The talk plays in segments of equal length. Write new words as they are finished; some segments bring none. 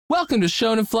Welcome to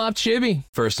Shonen Flop Chibi,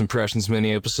 First Impressions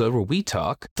mini episode where we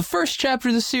talk the first chapter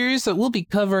of the series that we'll be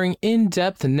covering in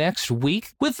depth next week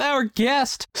with our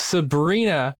guest,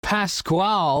 Sabrina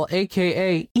Pasquale,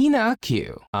 aka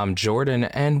Inakyu. I'm Jordan,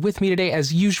 and with me today,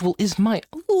 as usual, is my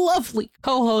lovely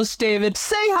co-host, David.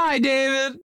 Say hi,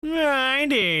 David! Hi,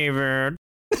 David.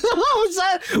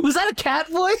 Was that a cat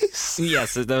voice?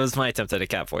 Yes, that was my attempt at a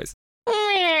cat voice.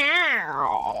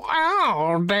 Meow.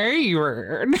 Oh,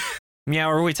 David. Meow,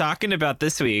 what are we talking about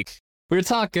this week? We're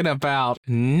talking about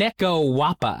Neko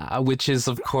Wappa, which is,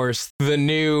 of course, the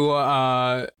new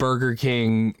Burger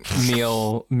King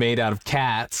meal made out of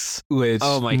cats, which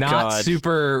not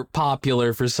super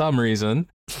popular for some reason.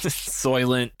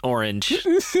 Soylent Orange.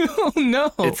 Oh,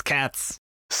 no. It's cats.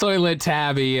 Soylent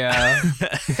Tabby,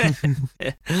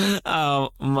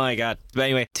 Oh my god. But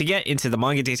anyway, to get into the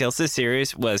manga details, this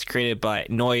series was created by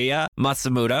Naoya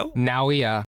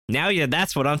Matsumoto. Now,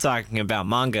 that's what I'm talking about,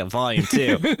 manga volume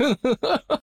 2.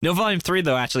 No volume 3,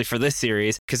 though, actually, for this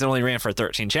series, because it only ran for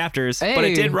 13 chapters, but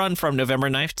it did run from November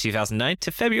 9th, 2009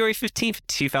 to February 15th,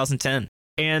 2010.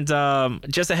 And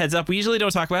just a heads up, we usually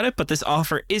don't talk about it, but this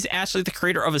author is actually the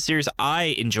creator of a series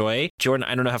I enjoy. Jordan,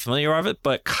 I don't know how familiar you are with it,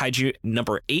 but Kaiju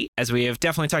number 8, as we have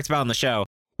definitely talked about on the show.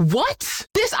 What?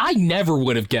 I never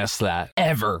would have guessed that,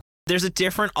 ever. There's a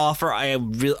different author I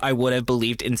would have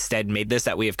believed instead made this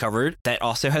that we have covered that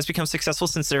also has become successful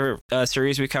since their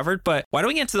series we covered. But why don't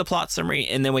we get into the plot summary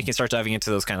and then we can start diving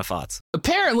into those kind of thoughts.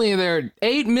 Apparently there are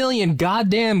 8 million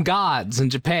goddamn gods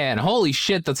in Japan. Holy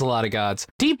shit, that's a lot of gods.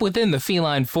 Deep within the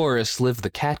feline forest live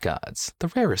the cat gods,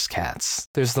 the rarest cats.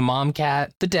 There's the mom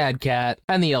cat, the dad cat,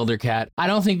 and the elder cat. I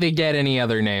don't think they get any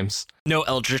other names. No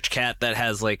eldritch cat that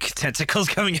has like tentacles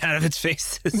coming out of its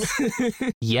faces.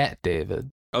 Yet,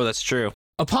 David. Oh, that's true.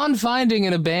 Upon finding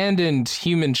an abandoned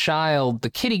human child, the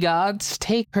kitty gods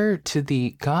take her to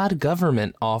the god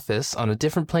government office on a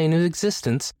different plane of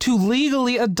existence to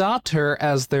legally adopt her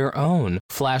as their own.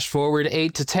 Flash forward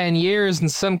 8 to 10 years, and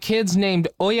some kids named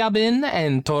Oyabin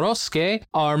and Torosuke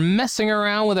are messing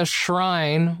around with a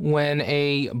shrine when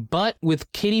a butt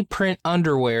with kitty print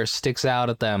underwear sticks out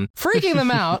at them, freaking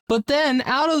them out. But then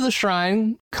out of the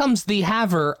shrine comes the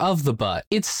haver of the butt.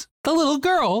 It's the little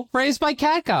girl raised by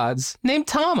cat gods named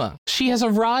Tama. She has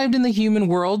arrived in the human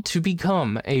world to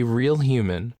become a real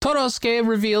human. Torosuke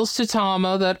reveals to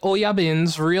Tama that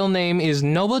Oyabin's real name is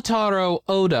Nobutaro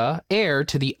Oda, heir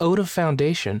to the Oda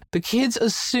Foundation. The kids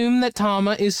assume that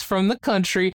Tama is from the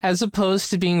country as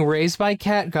opposed to being raised by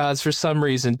cat gods for some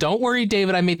reason. Don't worry,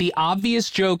 David, I made the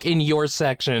obvious joke in your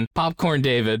section. Popcorn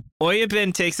David.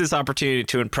 Oyabin takes this opportunity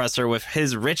to impress her with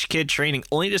his rich kid training,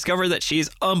 only to discover that she's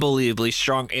unbelievably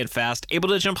strong and fast, able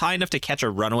to jump high enough to catch a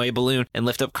runaway balloon and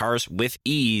lift up cars with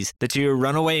ease. The two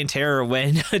run away in terror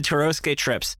when Torosuke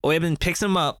trips. Oyabin picks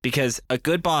him up because a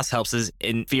good boss helps his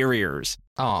inferiors.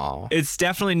 Aww. It's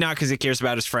definitely not because he cares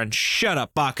about his friend. Shut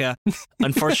up, Baka.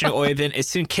 Unfortunately, Oyabin is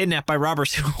soon kidnapped by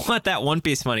robbers who want that One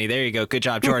Piece money. There you go. Good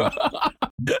job, Jordan.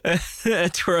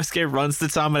 Torosuke runs to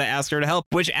Tama to ask her to help,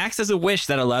 which acts as a wish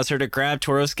that allows her to grab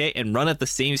Torosuke and run at the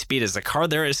same speed as the car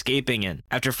they're escaping in.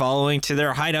 After following to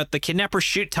their hideout, the kidnappers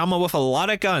shoot Tama with a lot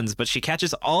of guns, but she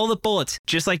catches all the bullets,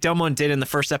 just like Domon did in the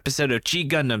first episode of G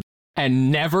Gundam.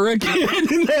 And never again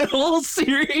in that whole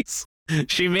series.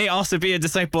 She may also be a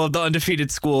disciple of the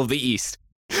undefeated school of the East.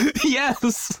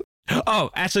 Yes. Oh,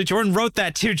 actually, Jordan wrote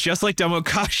that too, just like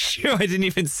Domokashu. I didn't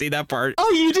even see that part.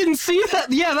 Oh, you didn't see that?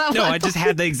 Yeah, that. No, I just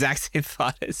had the exact same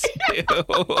thought as you.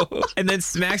 And then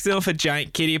smacks them with a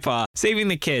giant kitty paw, saving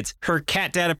the kids. Her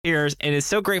cat dad appears and is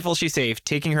so grateful she's safe,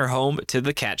 taking her home to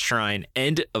the cat shrine.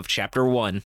 End of chapter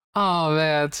 1. Oh,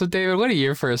 man. So, David, what are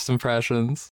your first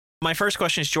impressions? My first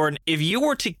question is, Jordan, if you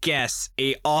were to guess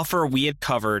a offer we had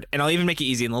covered, and I'll even make it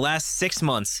easy, in the last 6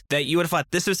 months, that you would have thought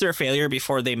this was their failure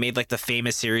before they made like the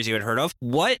famous series you had heard of,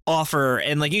 what offer,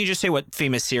 and like you can just say what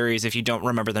famous series if you don't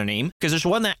remember their name, because there's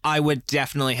one that I would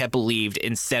definitely have believed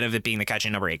instead of it being the Kaiju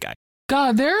number 8 guy.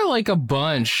 God, there are like a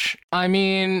bunch. I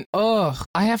mean, I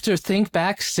have to think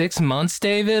back 6 months,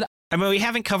 David. I mean, we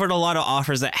haven't covered a lot of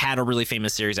offers that had a really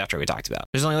famous series after we talked about.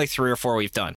 There's only like 3 or 4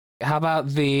 we've done. How about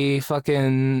the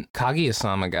fucking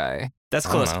Kaguya-sama guy? That's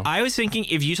close. I was thinking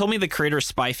if you told me the creator of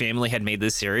Spy Family had made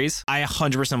this series, I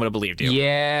 100% would have believed you.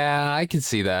 Yeah, I could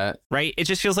see that. Right? It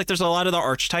just feels like there's a lot of the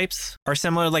archetypes are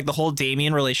similar, like the whole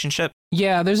Damien relationship.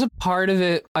 Yeah, there's a part of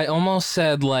it. I almost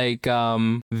said like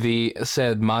Magi-chan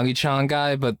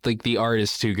guy, but like the art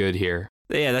is too good here.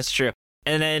 Yeah, that's true.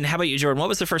 And then how about you, Jordan? What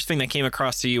was the first thing that came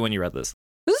across to you when you read this?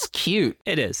 This is cute.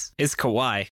 It is. It's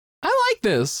kawaii. I like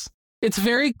this. It's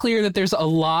very clear that there's a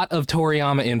lot of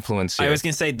Toriyama influence here. I was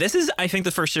going to say, this is, I think,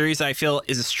 the first series I feel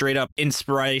is a straight up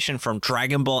inspiration from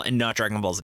Dragon Ball and not Dragon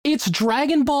Ball Z. It's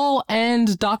Dragon Ball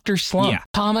and Dr. Slump. Yeah.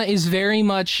 Tama is very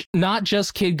much not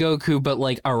just Kid Goku, but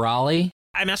like Arale.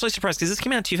 I'm actually surprised because this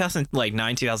came out in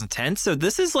 2009, 2010. So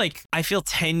this is like, I feel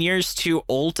 10 years too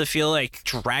old to feel like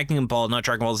Dragon Ball, not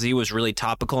Dragon Ball Z, was really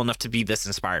topical enough to be this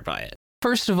inspired by it.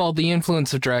 First of all, the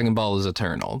influence of Dragon Ball is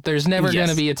eternal. There's never going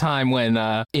to be a time when,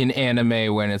 in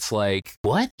anime, when it's like,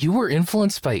 what? You were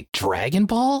influenced by Dragon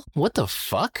Ball? What the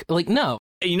fuck? Like, no.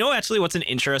 You know, actually, what's an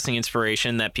interesting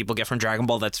inspiration that people get from Dragon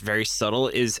Ball that's very subtle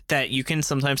is that you can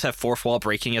sometimes have fourth wall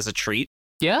breaking as a treat.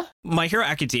 Yeah? My Hero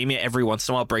Academia every once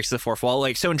in a while breaks the fourth wall.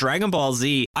 Like, so in Dragon Ball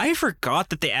Z, I forgot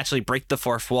that they actually break the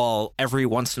fourth wall every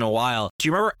once in a while. Do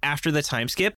you remember after the time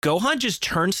skip, Gohan just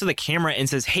turns to the camera and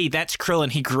says, hey, that's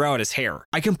Krillin. He grew out his hair.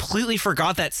 I completely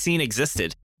forgot that scene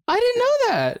existed. I didn't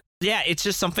know that. Yeah, it's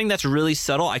just something that's really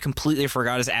subtle. I completely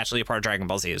forgot is actually a part of Dragon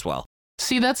Ball Z as well.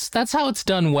 See, that's how it's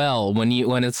done well when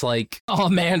it's like, oh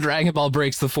man, Dragon Ball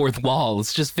breaks the fourth wall.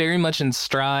 It's just very much in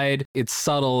stride. It's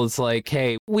subtle. It's like,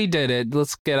 hey, we did it.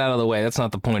 Let's get out of the way. That's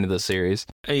not the point of the series.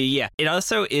 Yeah, it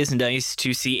also is nice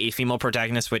to see a female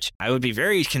protagonist, which I would be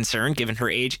very concerned, given her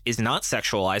age, is not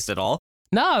sexualized at all.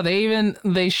 No,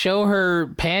 they show her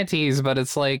panties, but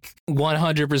it's like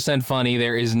 100% funny.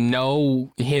 There is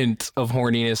no hint of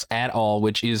horniness at all,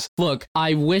 which is, look,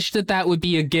 I wish that would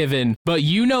be a given, but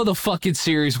you know the fucking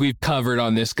series we've covered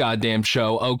on this goddamn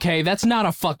show, okay? That's not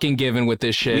a fucking given with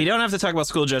this shit. We don't have to talk about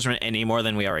School Judgment any more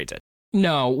than we already did.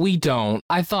 No, we don't.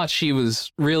 I thought she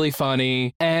was really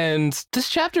funny, and this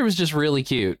chapter was just really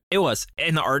cute. It was.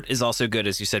 And the art is also good,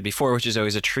 as you said before, which is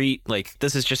always a treat. Like,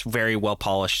 this is just very well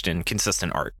polished and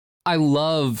consistent art. I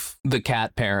love the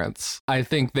cat parents. I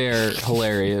think they're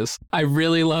hilarious. I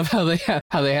really love how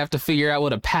they have to figure out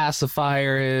what a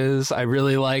pacifier is. I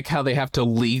really like how they have to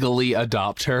legally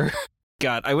adopt her.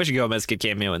 God, I wish Gomez could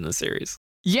cameo in this series.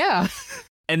 Yeah.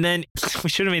 And then we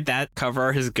should have made that cover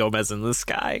art as Gomez in the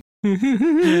sky.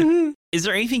 Is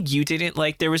there anything you didn't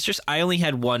like? I only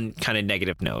had one kind of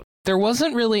negative note. There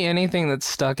wasn't really anything that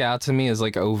stuck out to me as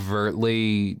like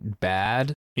overtly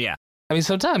bad. Yeah. I mean,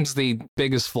 sometimes the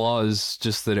biggest flaw is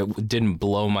just that it didn't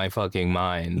blow my fucking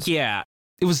mind. Yeah.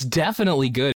 It was definitely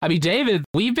good. I mean, David,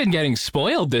 we've been getting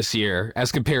spoiled this year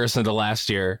as comparison to last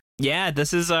year. Yeah,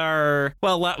 this is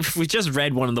we just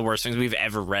read one of the worst things we've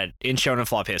ever read in Shonen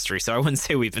Flop history, so I wouldn't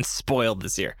say we've been spoiled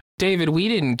this year. David, we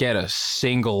didn't get a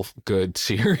single good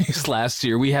series last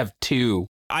year. We have two.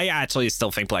 I actually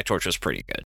still think Black Torch was pretty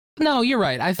good. No, you're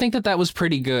right. I think that was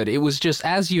pretty good. It was just,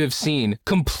 as you have seen,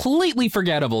 completely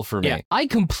forgettable for me. Yeah. I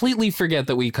completely forget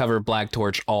that we cover Black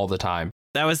Torch all the time.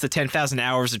 That was the 10,000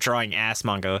 hours of drawing ass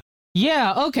manga.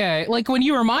 Yeah, okay. Like, when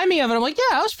you remind me of it, I'm like,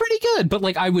 yeah, that was pretty good. But,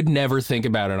 like, I would never think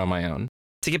about it on my own.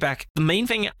 To get back, the main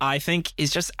thing I think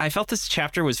is just, I felt this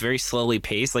chapter was very slowly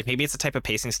paced. Like, maybe it's a type of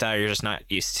pacing style you're just not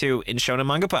used to in shonen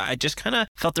manga, but I just kind of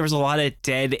felt there was a lot of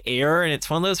dead air. And it's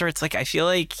one of those where it's like, I feel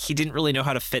like he didn't really know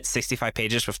how to fit 65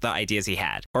 pages with the ideas he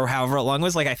had. Or however long it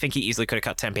was, like, I think he easily could have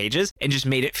cut 10 pages and just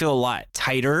made it feel a lot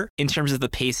tighter in terms of the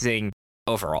pacing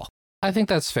overall. I think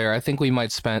that's fair. I think we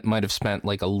might have spent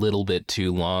like a little bit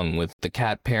too long with the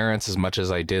cat parents, as much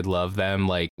as I did love them.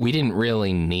 Like, we didn't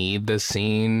really need the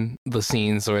scenes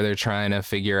where they're trying to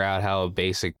figure out how a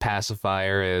basic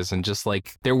pacifier is. And just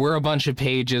like, there were a bunch of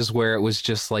pages where it was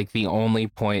just like the only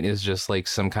point is just like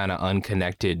some kind of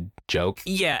unconnected joke.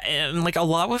 Yeah. And like a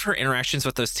lot with her interactions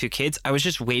with those two kids, I was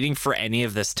just waiting for any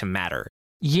of this to matter.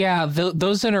 Yeah.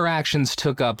 Those interactions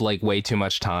took up like way too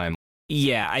much time.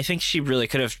 Yeah, I think she really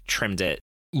could have trimmed it.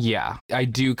 Yeah, I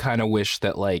do kind of wish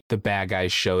that, like, the bad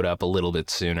guys showed up a little bit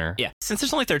sooner. Yeah, since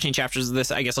there's only 13 chapters of this,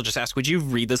 I guess I'll just ask, would you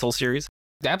read this whole series?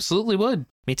 Absolutely would.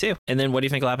 Me too. And then what do you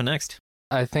think will happen next?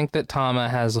 I think that Tama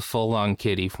has a full-on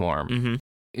kitty form.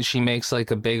 Mm-hmm. She makes,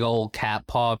 like, a big old cat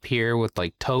paw appear with,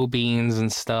 like, toe beans and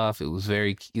stuff. It was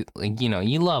very cute. Like, you know,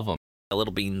 you love them. The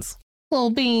little beans. Little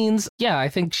beans. Yeah, I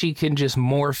think she can just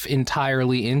morph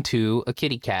entirely into a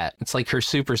kitty cat. It's like her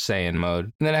Super Saiyan mode.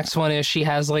 And the next one is she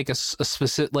has like a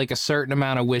specific, like a certain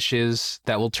amount of wishes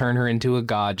that will turn her into a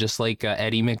god, just like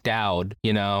Eddie McDowd.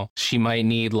 You know, she might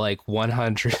need like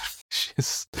 100,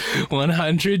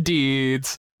 100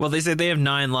 deeds. Well, they say they have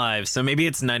 9 lives, so maybe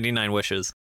it's 99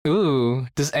 wishes. Ooh,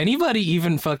 does anybody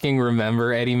even fucking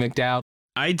remember Eddie McDowd?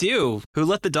 I do. Who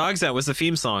Let the Dogs Out was the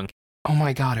theme song. Oh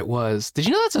my god, it was. Did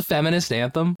you know that's a feminist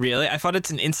anthem? Really? I thought it's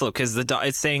an insult because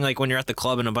it's saying like when you're at the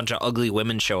club and a bunch of ugly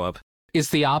women show up. It's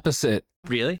the opposite.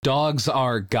 Really? Dogs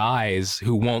are guys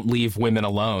who won't leave women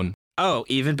alone. Oh,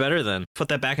 even better then. Put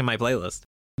that back in my playlist.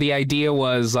 The idea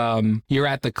was you're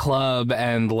at the club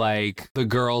and like the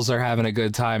girls are having a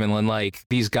good time and then like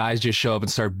these guys just show up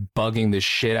and start bugging the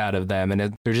shit out of them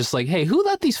and they're just like, hey, who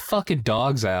let these fucking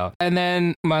dogs out? And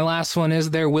then my last one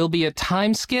is there will be a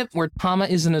time skip where Tama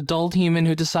is an adult human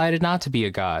who decided not to be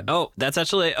a god. Oh, that's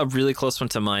actually a really close one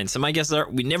to mine. So my guesses are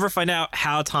we never find out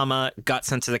how Tama got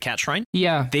sent to the cat shrine.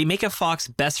 Yeah. They make a fox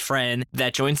best friend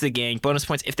that joins the gang. Bonus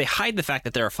points if they hide the fact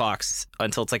that they're a fox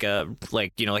until it's like a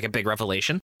big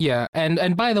revelation. Yeah,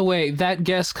 and by the way, that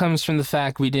guess comes from the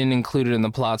fact we didn't include it in the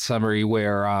plot summary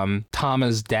where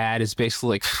Tama's dad is basically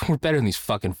like, we're better than these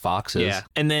fucking foxes. Yeah,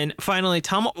 and then finally,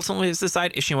 Tama ultimately has to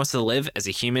decide if she wants to live as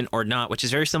a human or not, which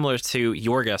is very similar to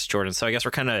your guess, Jordan. So I guess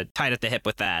we're kind of tied at the hip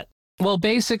with that. Well,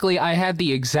 basically, I had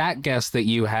the exact guess that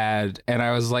you had, and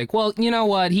I was like, well, you know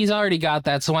what? He's already got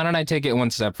that, so why don't I take it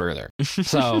one step further?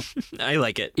 So I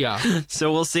like it. Yeah.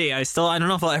 So we'll see. I don't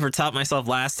know if I'll ever top myself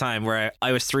last time where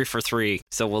I was 3 for 3,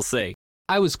 so we'll see.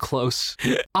 I was close.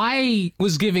 I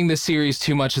was giving the series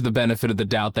too much of the benefit of the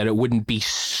doubt that it wouldn't be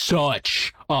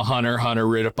such a Hunter x Hunter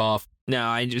ripoff. No,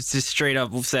 I just straight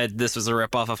up said this was a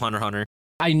ripoff of Hunter x Hunter.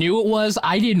 I knew it was.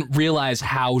 I didn't realize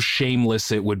how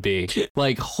shameless it would be.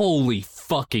 Like, holy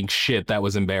fucking shit, that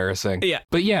was embarrassing. Yeah.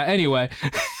 But yeah, anyway,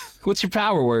 what's your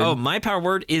power word? Oh, my power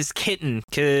word is kitten,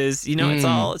 because,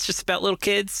 it's just about little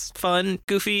kids, fun,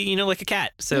 goofy, like a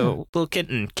cat. So, little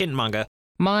kitten manga.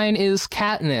 Mine is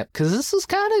catnip, because this was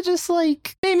kind of just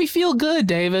like, made me feel good,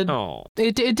 David. Oh.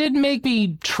 It didn't make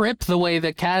me trip the way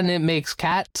that catnip makes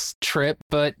cats trip,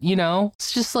 but,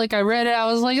 it's just like I read it,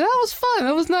 I was like, that was fun,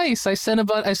 that was nice. I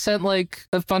sent like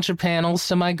a bunch of panels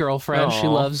to my girlfriend. She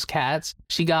loves cats.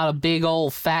 She got a big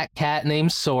old fat cat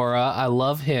named Sora. I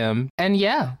love him. And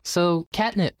yeah, so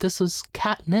catnip. This was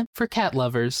catnip for cat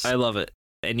lovers. I love it.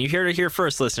 And you heard it here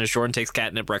first, listeners. Jordan takes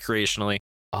catnip recreationally.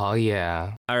 Oh,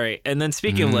 yeah. All right. And then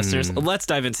speaking of listeners, let's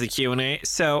dive into the Q&A.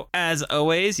 So as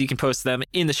always, you can post them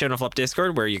in the Show No Flop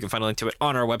Discord, where you can find a link to it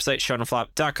on our website,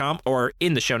 shownoflop.com, or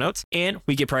in the show notes. And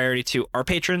we give priority to our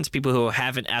patrons, people who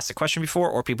haven't asked a question before,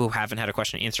 or people who haven't had a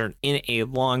question answered in a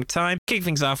long time. Kicking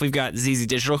things off, we've got ZZ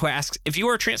Digital, who asks, if you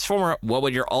were a Transformer, what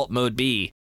would your alt mode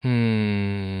be?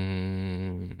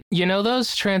 You know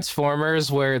those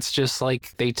Transformers where it's just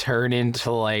like they turn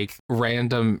into like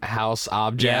random house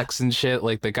objects and shit?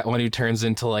 Like the one who turns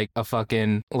into like a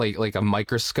fucking like a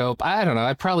microscope? I don't know.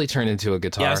 I'd probably turn into a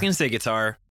guitar. Yeah, I was gonna say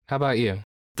guitar. How about you?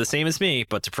 The same as me,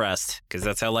 but depressed, because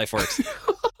that's how life works.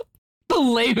 The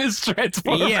lamest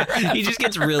Transformer. Yeah, he just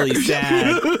gets really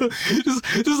sad.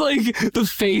 just like the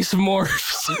face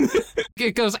morphs.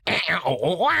 It goes,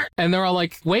 and they're all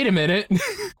like, wait a minute,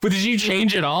 but did you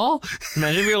change it all?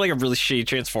 Imagine if you're like a really shitty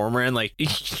Transformer and like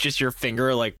just your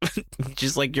finger, like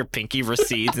just like your pinky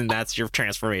recedes and that's your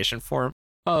transformation form.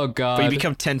 Oh, God. But you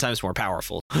become 10 times more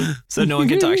powerful, so no one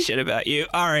can talk shit about you.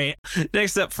 All right.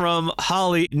 Next up from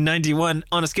Holly91,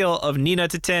 on a scale of Nina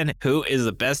to 10, who is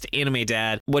the best anime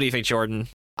dad? What do you think, Jordan?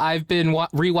 I've been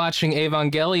rewatching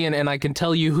Evangelion, and I can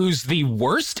tell you who's the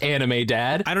worst anime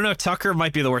dad. I don't know. Tucker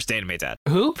might be the worst anime dad.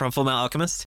 Who? From Fullmetal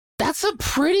Alchemist. That's a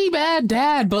pretty bad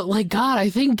dad, but like, God, I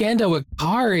think Gendo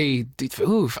Ikari.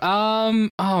 Oof.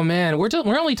 Oh man,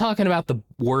 we're only talking about the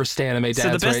worst anime dads. So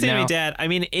the best right anime now. dad, I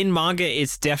mean, in manga,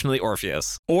 it's definitely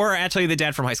Orpheus, or actually the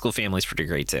dad from High School Family is pretty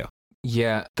great too.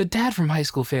 Yeah, the dad from High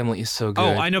School Family is so good.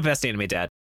 Oh, I know best anime dad.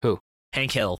 Who?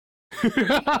 Hank Hill.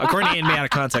 According to Anime Out of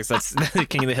Context, that's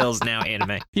King of the Hill's now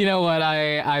anime. You know what?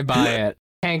 I buy it.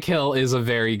 Hank Hill is a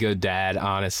very good dad,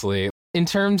 honestly. In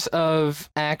terms of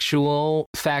actual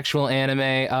factual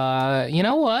anime, you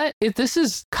know what? If this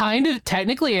is kind of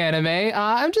technically anime,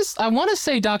 I want to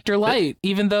say Dr. Light,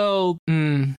 even though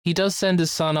he does send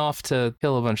his son off to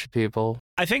kill a bunch of people.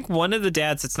 I think one of the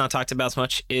dads that's not talked about as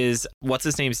much is what's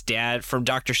his name's dad from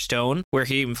Dr. Stone, where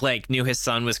he like knew his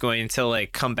son was going to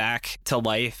like come back to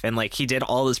life, and like he did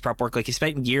all this prep work. Like he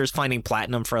spent years finding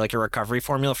platinum for like a recovery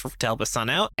formula to help his son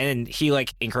out, and he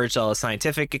like encouraged all the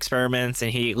scientific experiments,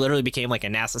 and he literally became like a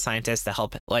NASA scientist to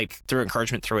help like through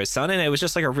encouragement through his son, and it was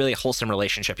just like a really wholesome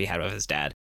relationship he had with his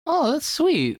dad. Oh, that's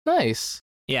sweet. Nice.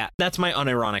 Yeah, that's my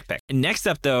unironic pick. Next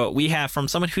up, though, we have from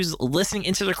someone who's listening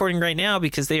into the recording right now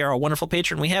because they are a wonderful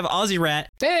patron. We have Aussie Rat,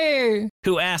 hey,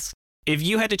 who asks, if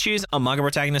you had to choose a manga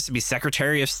protagonist to be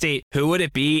Secretary of State, who would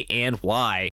it be and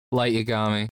why? Light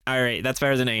Yagami. All right, that's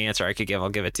better than any answer I could give. I'll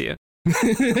give it to you.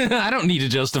 I don't need to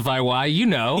justify why, you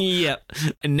know. Yep.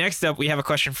 And next up, we have a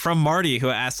question from Marty, who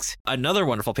asks, another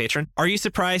wonderful patron, are you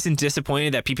surprised and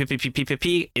disappointed that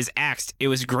PPPPPP is axed? It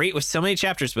was great with so many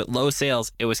chapters, but low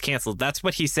sales. It was canceled. That's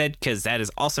what he said, because that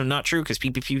is also not true, because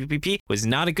PPPPP was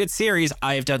not a good series.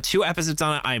 I have done 2 episodes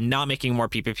on it. I am not making more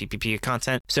PPPPP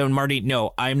content. So, Marty,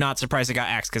 no, I'm not surprised it got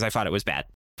axed, because I thought it was bad.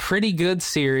 Pretty good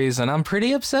series, and I'm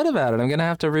pretty upset about it. I'm going to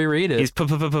have to reread it. He's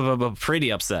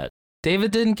pretty upset.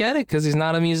 David didn't get it because he's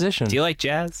not a musician. Do you like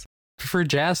jazz? I prefer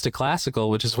jazz to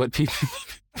classical, which is what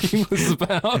PPPP was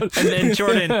about. And then,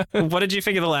 Jordan, what did you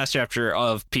think of the last chapter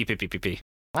of PPPPP?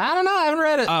 I don't know. I haven't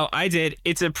read it. Oh, I did.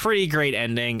 It's a pretty great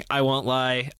ending. I won't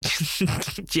lie.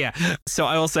 Yeah. So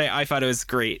I will say I thought it was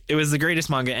great. It was the greatest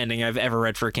manga ending I've ever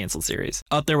read for a canceled series.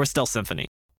 Up there was Stealth Symphony.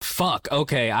 Fuck.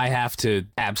 Okay, I have to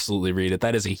absolutely read it.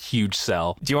 That is a huge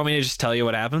sell. Do you want me to just tell you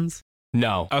what happens?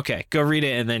 No. Okay, go read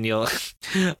it and then you'll...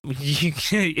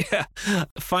 Yeah.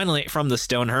 Finally, from the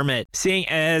Stone Hermit, seeing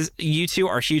as you two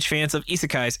are huge fans of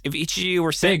isekais, if each of you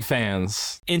were sent big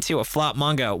fans into a flop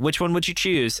manga, which one would you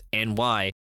choose and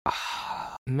why?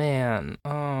 Man.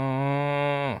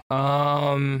 I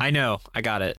know, I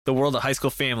got it. The world of High School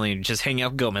Family, just hang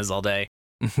out with Gomez all day.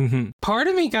 Part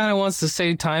of me kind of wants to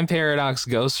say Time Paradox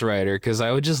Ghostwriter, because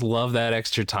I would just love that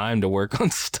extra time to work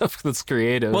on stuff that's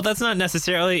creative. Well, that's not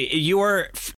necessarily... You are,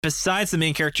 besides the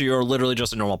main character, you're literally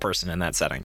just a normal person in that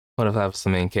setting. What if I was the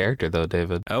main character, though,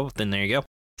 David? Oh, then there you go.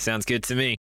 Sounds good to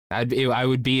me. I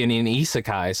would be in an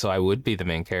isekai, so I would be the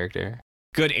main character.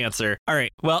 Good answer. All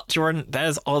right. Well, Jordan, that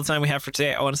is all the time we have for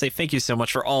today. I want to say thank you so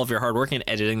much for all of your hard work in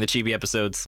editing the Chibi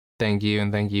episodes. Thank you,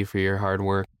 and thank you for your hard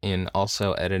work in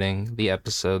also editing the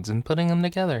episodes and putting them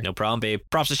together. No problem, babe.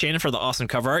 Props to Shannon for the awesome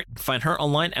cover art. Find her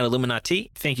online at Illuminati.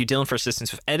 Thank you, Dylan, for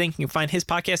assistance with editing. You can find his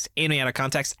podcast, Anime Out of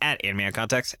Context, at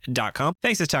animeoutofcontext.com.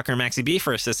 Thanks to Tucker and Maxie B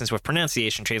for assistance with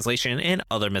pronunciation, translation, and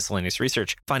other miscellaneous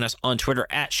research. Find us on Twitter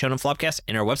at ShonenFlopcast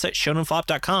and our website,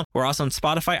 shonenflop.com. We're also on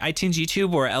Spotify, iTunes, YouTube,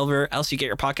 wherever else you get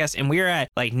your podcast, and we are at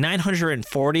like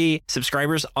 940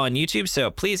 subscribers on YouTube.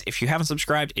 So please, if you haven't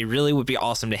subscribed, it really would be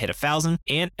awesome to hit 1,000.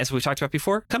 And as we've talked about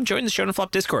before, come join the Shonen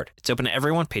Flop Discord. It's open to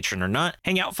everyone, patron or not.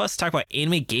 Hang out with us, talk about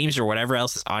anime, games, or whatever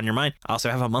else is on your mind. I also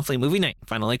have a monthly movie night.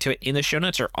 Find a link to it in the show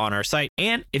notes or on our site.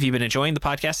 And if you've been enjoying the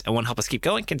podcast and want to help us keep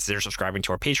going, consider subscribing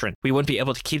to our Patreon. We wouldn't be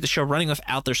able to keep the show running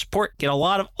without their support. Get a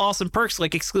lot of awesome perks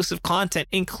like exclusive content,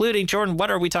 including, Jordan,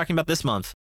 what are we talking about this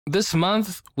month? This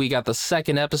month, we got the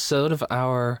second episode of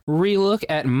our relook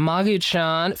at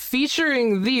Magu-chan,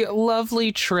 featuring the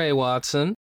lovely Trey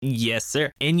Watson. Yes,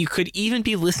 sir. And you could even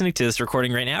be listening to this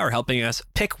recording right now or helping us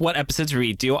pick what episodes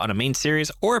we do on a main series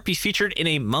or be featured in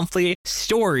a monthly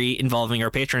story involving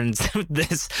our patrons.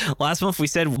 This last month, we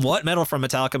said, what metal from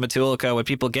Metallica Metallica would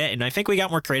people get? And I think we got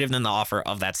more creative than the offer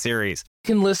of that series.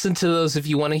 You can listen to those if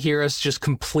you want to hear us just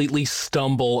completely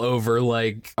stumble over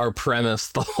like our premise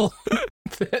the whole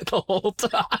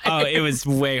time. Oh, it was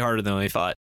way harder than we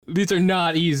thought. These are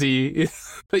not easy,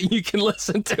 but you can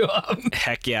listen to them.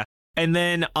 Heck yeah. And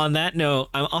then on that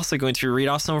note, I'm also going to read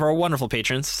off some of our wonderful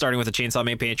patrons, starting with the Chainsaw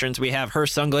Man patrons. We have Her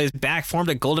Sunglaze back formed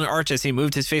a golden arch as he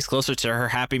moved his face closer to her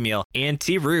Happy Meal. And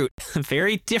T-Root,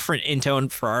 very different in tone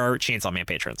for our Chainsaw Man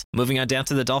patrons. Moving on down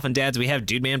to the Dolphin Dads, we have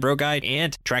Dude Man Bro Guide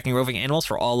and Tracking Roving Animals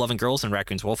for All Loving Girls and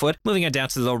Raccoons Wolfwood. Moving on down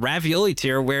to the Ravioli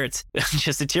tier, where it's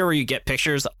just a tier where you get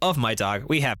pictures of my dog.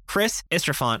 We have Chris,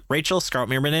 Istrafont, Rachel, Scarlett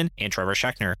Mirmanen, and Trevor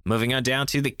Schechner. Moving on down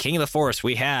to the King of the Forest,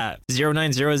 we have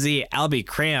 090Z, Albie,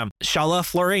 Cram, Shala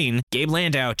Florine, Gabe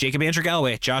Landau, Jacob Andrew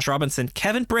Galloway, Josh Robinson,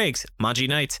 Kevin Briggs, Manji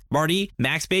Knight, Marty,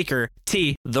 Max Baker,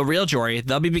 T, The Real Jory,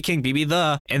 The BB King, BB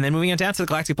The, and then moving on down to the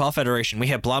Galactic Ball Federation, we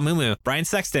have Blah Mumu, Brian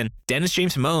Sexton, Dennis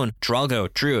James Moan,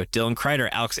 Dralgo, Drew, Dylan Kreider,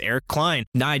 Alex Eric Klein,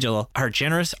 Nigel, Our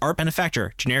Generous Art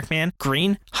Benefactor, Generic Man,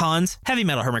 Green, Hans, Heavy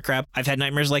Metal Hermit Crab, I've Had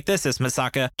Nightmares Like This as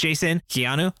Masaka, Jason,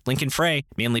 Keanu, Lincoln Frey,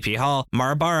 Manly P. Hall,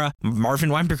 Marabara,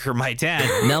 Marvin Weinberger, my dad,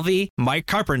 Nelvi, Mike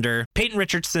Carpenter, Peyton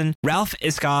Richardson, Ralph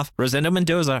Iskoff, Rosendo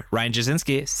Mendoza, Ryan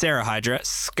Jasinski, Sarah Hydra,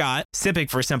 Scott, Sipik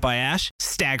for Senpai Ash,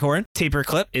 Staghorn, Taper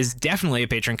Clip is definitely a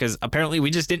patron because apparently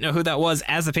we just didn't know who that was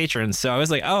as a patron. So I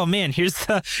was like, oh man, here's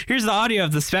the audio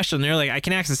of the special. And they're like, I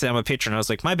can access it. I'm a patron. I was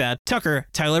like, my bad. Tucker,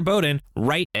 Tyler Bowden,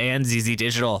 Wright, and ZZ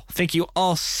Digital. Thank you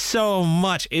all so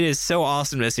much. It is so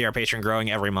awesome to see our patron growing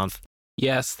every month.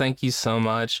 Yes, thank you so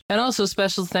much. And also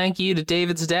special thank you to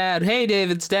David's dad. Hey,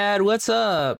 David's dad, what's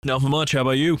up? Not much. How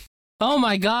about you? Oh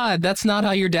my God, that's not how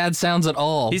your dad sounds at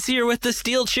all. He's here with the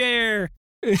steel chair.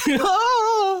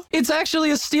 Oh, it's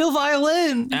actually a steel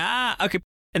violin. Ah, okay.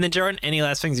 And then, Jordan, any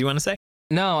last things you want to say?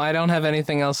 No, I don't have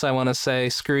anything else I want to say.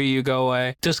 Screw you, go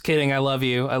away. Just kidding, I love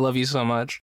you. I love you so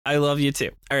much. I love you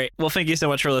too. All right. Well, thank you so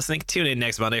much for listening. Tune in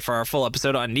next Monday for our full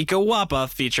episode on Nico Wappa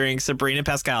featuring Sabrina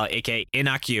Pascal, aka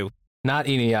Inakyu. Not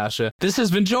Inuyasha. This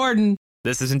has been Jordan.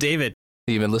 This has been David.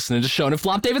 You've been listening to Shonen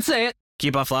Flop. David, say it.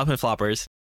 Keep on flopping, floppers.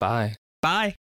 Bye. Bye.